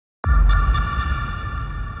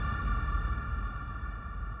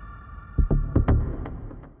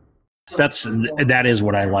that is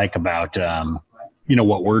what I like about,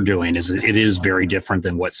 what we're doing is it is very different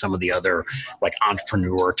than what some of the other like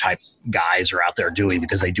entrepreneur type guys are out there doing,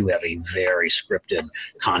 because they do have a very scripted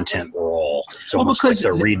content role. It's almost like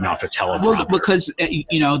they're reading off a teleprompter. Well, because,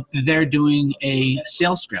 they're doing a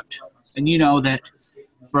sales script, and you know that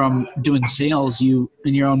from doing sales, you,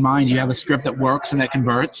 in your own mind, you have a script that works and that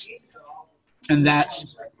converts. And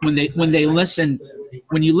that's when you listen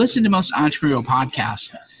to most entrepreneurial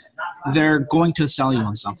podcasts, they're going to sell you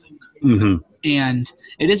on something. Mm-hmm. And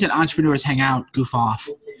it isn't entrepreneurs hang out, goof off.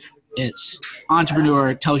 It's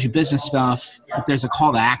entrepreneur tells you business stuff. If there's a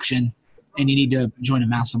call to action and you need to join a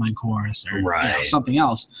mastermind course or something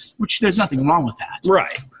else, which there's nothing wrong with that.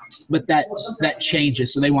 Right. But that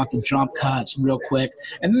changes. So they want the jump cuts real quick.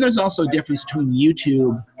 And then there's also a difference between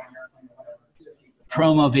YouTube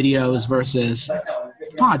promo videos versus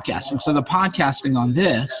podcasting. So the podcasting on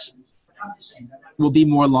this will be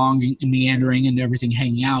more long and meandering and everything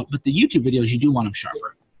hanging out. But the YouTube videos, you do want them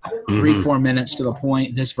sharper. 3-4 minutes to the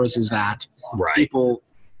point, this versus that. Right. People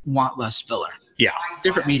want less filler. Yeah.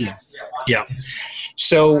 Different medium. Yeah.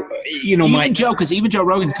 So, even Joe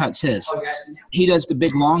Rogan cuts his. He does the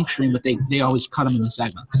big long stream, but they always cut them into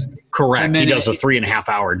segments. Correct. He does a 3.5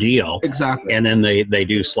 hour deal. Exactly. And then they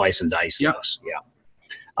do slice and dice those. Yeah.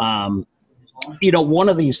 One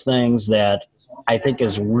of these things that I think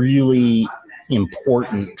is really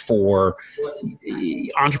important for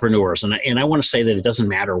entrepreneurs, and I want to say that it doesn't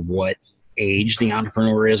matter what age the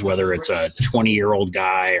entrepreneur is, whether it's a 20-year-old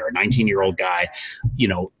guy or a 19-year-old guy,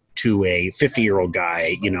 to a 50-year-old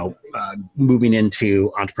guy, moving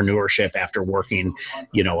into entrepreneurship after working,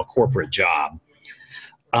 a corporate job.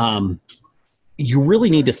 You really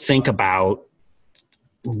need to think about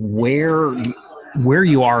where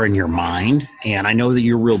you are in your mind. And I know that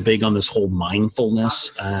you're real big on this whole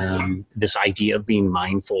mindfulness, this idea of being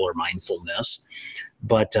mindful or mindfulness.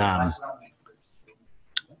 But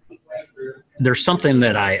there's something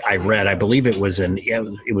that I read, I believe it was in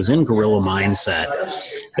Gorilla Mindset,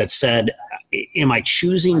 that said, am I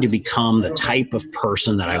choosing to become the type of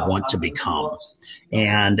person that I want to become?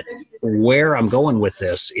 And where I'm going with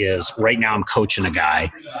this is, right now I'm coaching a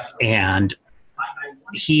guy, and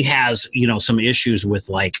he has, some issues with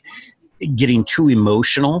like getting too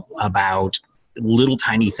emotional about little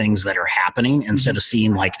tiny things that are happening instead of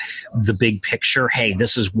seeing like the big picture. Hey,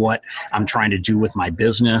 this is what I'm trying to do with my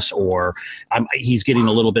business. Or he's getting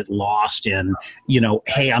a little bit lost in,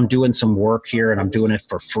 hey, I'm doing some work here and I'm doing it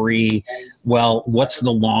for free. Well, what's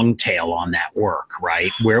the long tail on that work,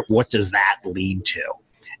 right? What does that lead to?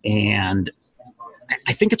 And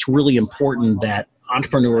I think it's really important that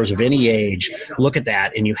entrepreneurs of any age look at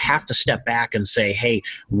that, and you have to step back and say, hey,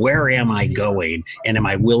 where am I going? And am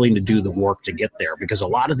I willing to do the work to get there? Because a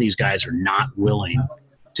lot of these guys are not willing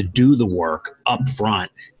to do the work up front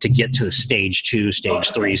to get to the stage 2,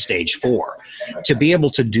 stage 3, stage 4. To be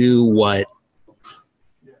able to do what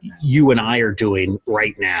you and I are doing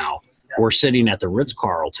right now, we're sitting at the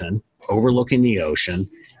Ritz-Carlton overlooking the ocean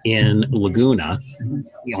in Laguna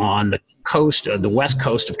on the coast, the west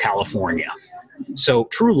coast of California. So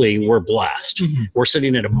truly, we're blessed. Mm-hmm. We're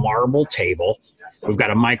sitting at a marble table. We've got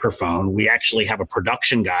a microphone. We actually have a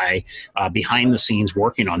production guy behind the scenes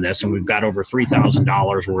working on this, and we've got over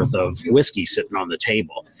 $3,000 worth of whiskey sitting on the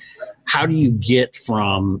table. How do you get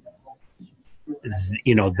from,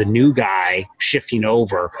 the new guy shifting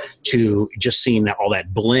over to just seeing all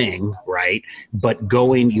that bling, right? But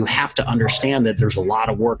you have to understand that there's a lot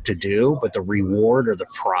of work to do, but the reward or the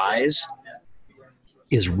prize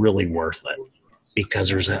is really worth it. Because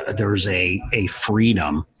there's a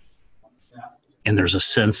freedom and there's a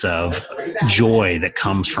sense of joy that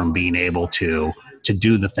comes from being able to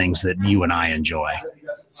do the things that you and I enjoy.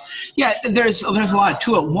 Yeah, there's a lot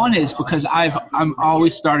to it. One is because I'm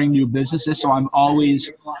always starting new businesses, so I'm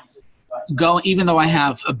always going, even though I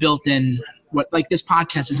have a built-in, like this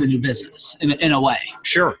podcast is a new business in a way.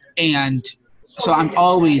 Sure. And so I'm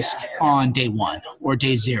always on day 1 or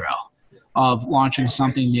day 0 of launching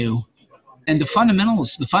something new. And the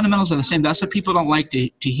fundamentals are the same. That's what people don't like to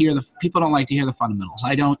hear. People don't like to hear the fundamentals.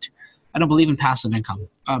 I don't believe in passive income.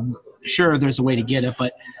 Sure, there's a way to get it,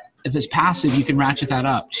 but if it's passive, you can ratchet that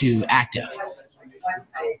up to active.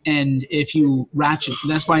 And if you ratchet,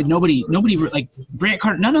 that's why nobody like Grant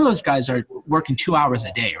Cardone, none of those guys are working 2 hours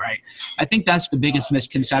a day, right? I think that's the biggest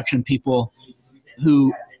misconception. People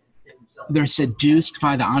who they're seduced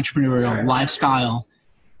by the entrepreneurial lifestyle,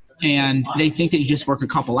 and they think that you just work a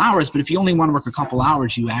couple hours, but if you only want to work a couple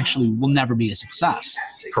hours, you actually will never be a success.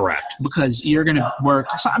 Correct. Because you're going to work.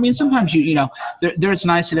 So, I mean, sometimes there's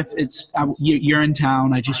nice that if you're in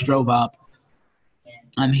town, I just drove up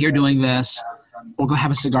I'm here doing this. We'll go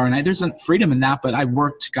have a cigar night. There's a freedom in that, but I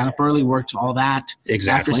got up early, worked all that.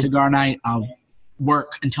 Exactly. After cigar night, I'll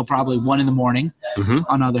work until probably 1 a.m.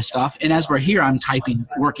 On other stuff. And as we're here, I'm typing,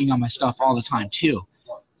 working on my stuff all the time too.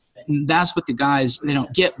 And that's what the guys, they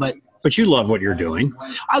don't get, but you love what you're doing.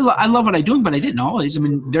 I love what I'm doing, but I didn't always. I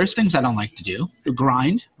mean, there's things I don't like to do. The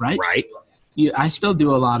grind, right? Right. I still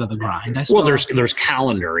do a lot of the grind. Well, there's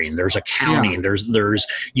calendaring, there's accounting, there's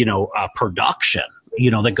production,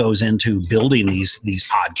 that goes into building these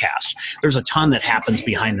podcasts. There's a ton that happens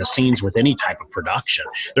behind the scenes with any type of production.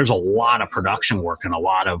 There's a lot of production work and a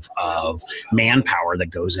lot of manpower that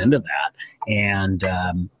goes into that. And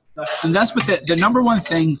that's what the number one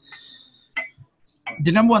thing,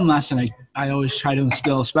 the number one lesson I always try to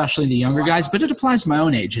instill, especially the younger guys, but it applies to my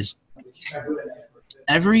own age, is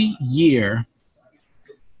every year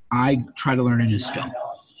I try to learn a new skill.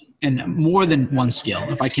 And more than one skill,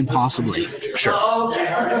 if I can possibly. Sure.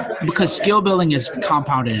 Because skill building is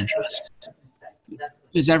compounded interest.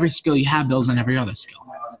 Because every skill you have builds on every other skill.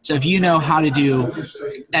 So if you know how to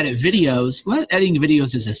edit videos, editing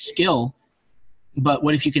videos is a skill, but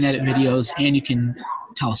what if you can edit videos and you can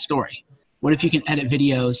tell a story? What if you can edit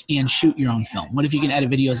videos and shoot your own film? What if you can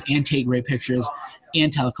edit videos and take great pictures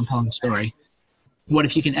and tell a compelling story? What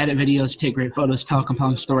if you can edit videos, take great photos, tell a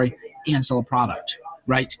compelling story, and sell a product?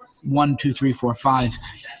 Right? 1, 2, 3, 4, 5.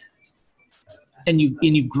 And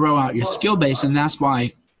you grow out your skill base, and that's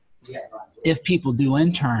why if people do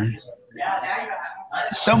intern,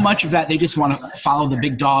 so much of that they just want to follow the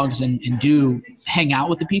big dogs and hang out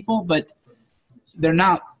with the people, but they're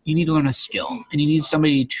not. You need to learn a skill, and you need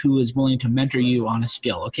somebody who is willing to mentor you on a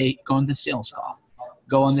skill. Okay, go on the sales call,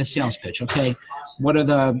 go on this sales pitch. Okay,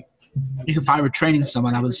 if I were training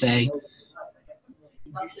someone, I would say,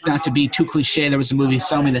 not to be too cliche, there was a movie,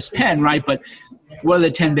 Sell Me This Pen, right? But what are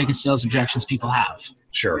the 10 biggest sales objections people have?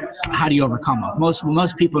 Sure. How do you overcome them?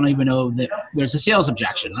 Most people don't even know that there's a sales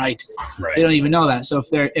objection, right? Right. They don't even know that. So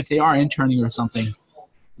if they are interning or something,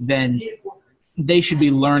 then they should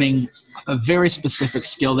be learning a very specific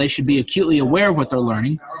skill. They should be acutely aware of what they're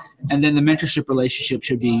learning, and then the mentorship relationship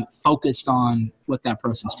should be focused on what that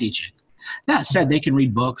person's teaching. That said, they can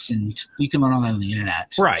read books, and you can learn all that on the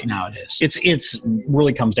internet. Right. Nowadays, it's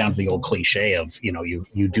really comes down to the old cliche of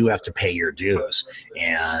you do have to pay your dues,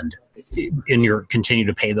 and you're continue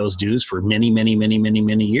to pay those dues for many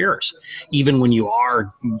years, even when you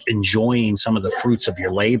are enjoying some of the fruits of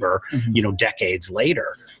your labor. Decades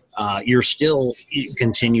later, you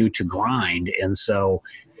continue to grind, and so.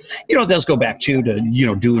 It does go back to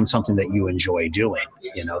doing something that you enjoy doing.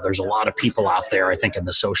 There's a lot of people out there, I think, in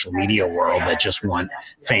the social media world that just want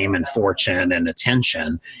fame and fortune and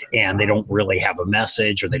attention, and they don't really have a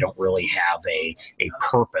message, or they don't really have a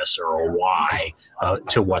purpose or a why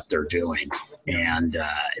to what they're doing. And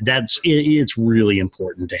it's really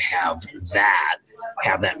important to have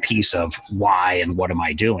that piece of why and what am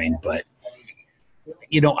I doing. But,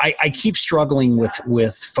 I keep struggling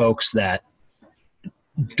with folks that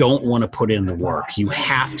don't want to put in the work. You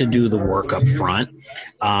have to do the work up front.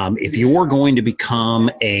 If you're going to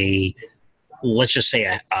become let's just say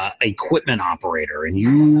a equipment operator, and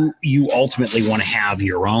you ultimately want to have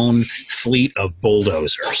your own fleet of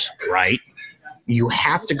bulldozers, right? You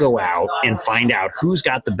have to go out and find out who's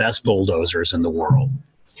got the best bulldozers in the world.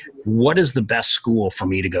 What is the best school for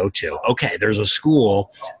me to go to? Okay, there's a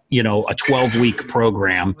school, a 12-week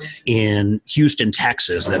program in Houston,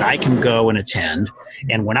 Texas that I can go and attend.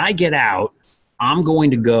 And when I get out, I'm going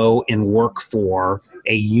to go and work for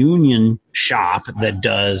a union shop that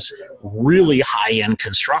does really high-end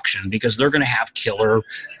construction, because they're going to have killer,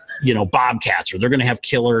 Bobcats, or they're going to have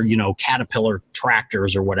killer, Caterpillar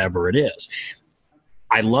tractors, or whatever it is.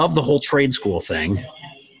 I love the whole trade school thing,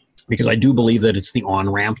 because I do believe that it's the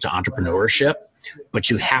on-ramp to entrepreneurship, but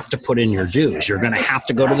you have to put in your dues. You're going to have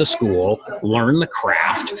to go to the school, learn the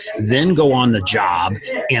craft, then go on the job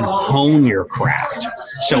and hone your craft.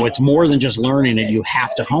 So it's more than just learning it. You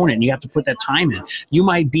have to hone it, and you have to put that time in. You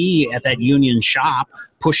might be at that union shop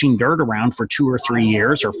pushing dirt around for 2 or 3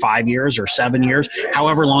 years or 5 years or 7 years,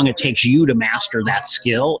 however long it takes you to master that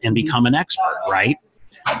skill and become an expert, right?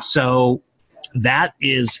 So that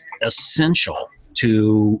is essential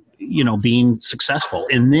to being successful.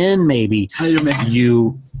 And then maybe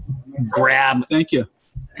you grab thank you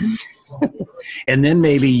and then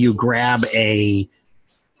maybe you grab a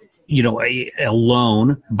a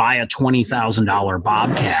loan, buy a $20,000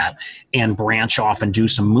 Bobcat and branch off and do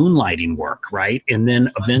some moonlighting work, right? And then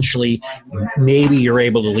eventually maybe you're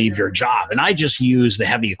able to leave your job. And I just use the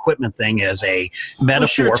heavy equipment thing as a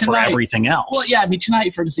metaphor for everything else. Well, yeah, I mean,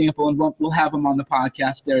 tonight, for example, and we'll have him on the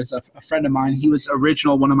podcast. There's a friend of mine. He was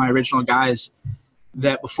one of my original guys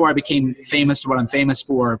that before I became famous, what I'm famous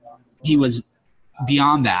for, he was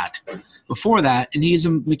beyond that. Before that, and he's a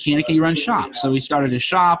mechanic and he runs shops. So he started his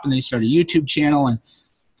shop, and then he started a YouTube channel, and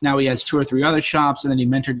now he has 2 or 3 other shops, and then he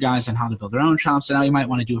mentored guys on how to build their own shops, and now he might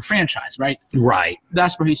want to do a franchise, right? Right.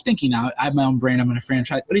 That's where he's thinking now. I have my own brand, I'm going to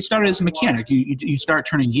franchise. But he started as a mechanic. You start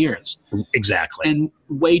turning gears. Exactly. And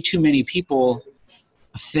way too many people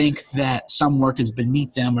think that some work is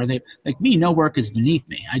beneath them, or they like me, no work is beneath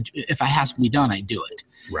me. If it has to be done, I do it.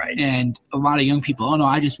 Right. And a lot of young people, oh no,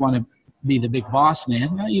 I just want to be the big boss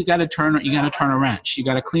man. No, you got to turn a wrench. You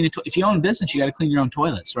got to clean it. If you own a business, you got to clean your own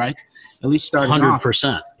toilets, right? At least start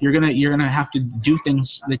 100%. You're gonna have to do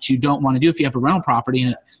things that you don't want to do. If you have a rental property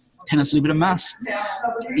and it tenants leave it a mess,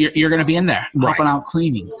 you're going to be in there helping out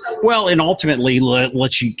cleaning. Well, and ultimately,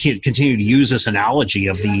 let's you continue to use this analogy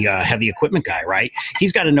of the heavy equipment guy, right?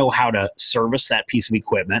 He's got to know how to service that piece of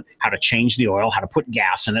equipment, how to change the oil, how to put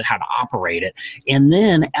gas in it, how to operate it. And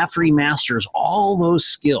then after he masters all those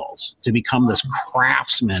skills to become this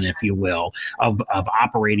craftsman, if you will, of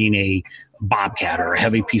operating a Bobcat or a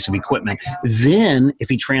heavy piece of equipment, then if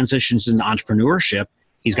he transitions into entrepreneurship,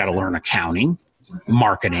 he's got to learn accounting,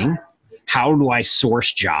 marketing, how do I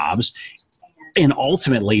source jobs, and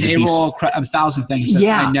ultimately payroll, 1,000 things that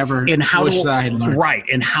I never wish that I had learned. Right,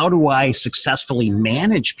 and how do I successfully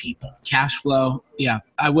manage people? Cash flow, yeah.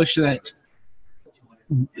 I wish that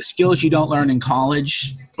skills you don't learn in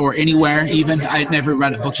college or anywhere even. I never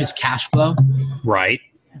read a book, just cash flow. Right.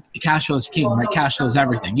 Cash flow is king, right? Cash flow is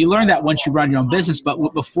everything. You learn that once you run your own business,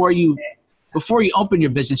 but before you open your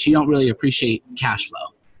business, you don't really appreciate cash flow.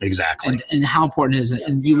 Exactly. And how important it is.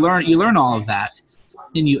 And you learn all of that,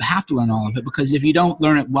 and you have to learn all of it, because if you don't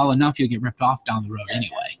learn it well enough, you'll get ripped off down the road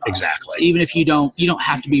anyway. Exactly. So even if you don't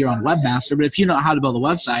have to be your own webmaster, but if you know how to build a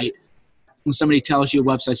website, when somebody tells you a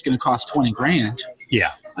website's going to cost 20 grand, yeah,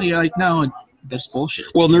 you're like, no, that's bullshit.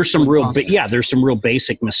 Well, there's some real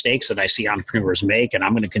basic mistakes that I see entrepreneurs make, and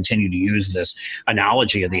I'm going to continue to use this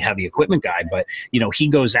analogy of the heavy equipment guy. But he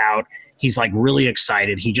goes out. He's like really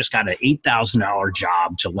excited. He just got an $8,000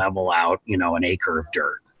 job to level out, an acre of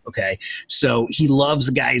dirt. Okay. So he loves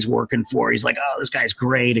the guy he's working for. He's like, oh, this guy's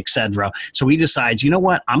great, etc. So he decides, you know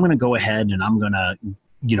what? I'm going to go ahead and I'm going to,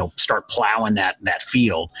 start plowing that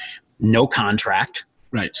field. No contract.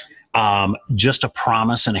 Right. Just a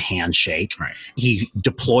promise and a handshake. Right. He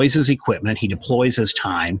deploys his equipment. He deploys his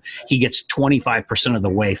time. He gets 25% of the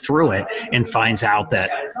way through it and finds out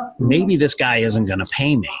that maybe this guy isn't going to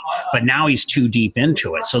pay me, but now he's too deep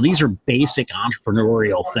into it. So these are basic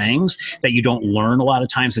entrepreneurial things that you don't learn a lot of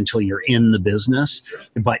times until you're in the business,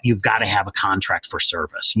 but you've got to have a contract for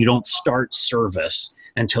service. You don't start service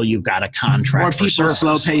until you've got a contract for service.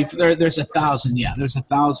 More people slow pay. There's 1,000. Yeah, there's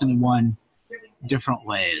 1,001 different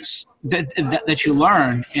ways that you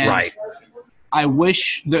learn. And right. I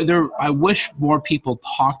wish I wish more people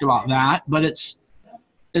talked about that, but it's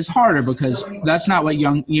harder because that's not what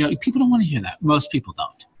people don't want to hear that. Most people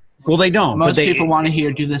don't. Well, they don't. Most people want to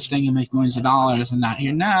hear do this thing and make millions of dollars, and not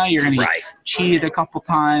hear you're going to get cheated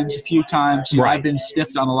a few times. I've been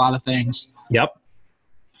stiffed on a lot of things. Yep.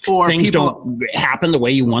 Or things don't happen the way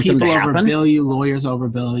you want them to happen. People overbill you, lawyers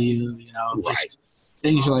overbill you. Just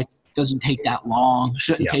things you're like, doesn't take that long,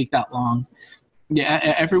 shouldn't take that long.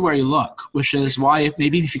 Yeah, everywhere you look, which is why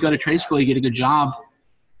maybe if you go to trade school, you get a good job.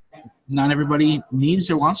 Not everybody needs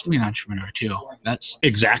or wants to be an entrepreneur too. That's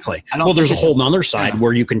exactly. There's a whole other side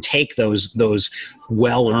where you can take those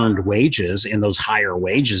well-earned wages and those higher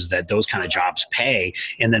wages that those kind of jobs pay,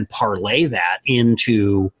 and then parlay that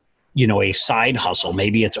into a side hustle.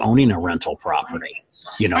 Maybe it's owning a rental property.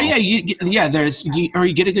 You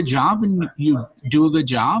get a good job and you do a good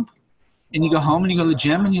job, and you go home and you go to the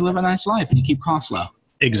gym and you live a nice life and you keep costs low.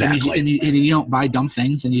 Exactly. And you don't buy dumb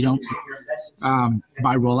things, and you don't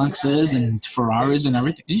buy Rolexes and Ferraris and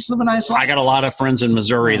everything. You just live a nice life. I got a lot of friends in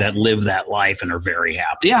Missouri that live that life and are very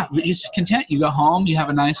happy. Yeah, just content. You go home, you have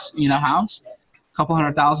a nice house, a couple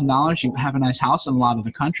 $100,000. You have a nice house in a lot of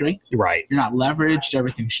the country. Right. You're not leveraged.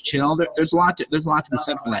 Everything's chill. There's a lot to be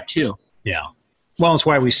said for that too. Yeah. Well, it's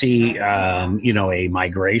why we see, a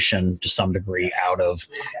migration to some degree out of,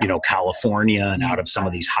 California and out of some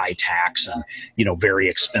of these high tax and, very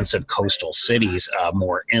expensive coastal cities,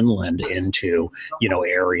 more inland into,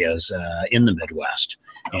 areas in the Midwest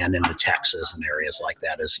and into Texas and areas like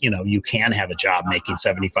that. Is, you can have a job making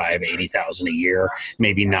 75, 80,000 a year,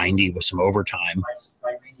 maybe 90 with some overtime,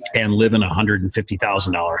 and live in a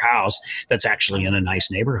 $150,000 house that's actually in a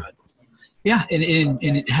nice neighborhood. Yeah, and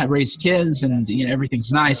it had raised kids, and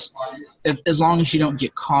everything's nice, as long as you don't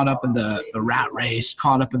get caught up in the rat race,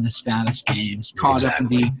 caught up in the Spanish games, caught up in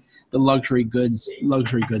the luxury goods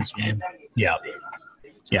game. Yeah,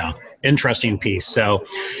 yeah, interesting piece. So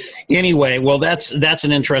anyway, well, that's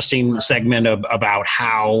an interesting segment about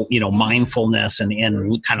how mindfulness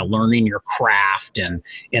and kind of learning your craft and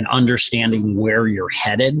understanding where you're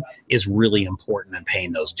headed is really important and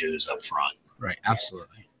paying those dues up front. Right,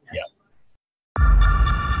 absolutely.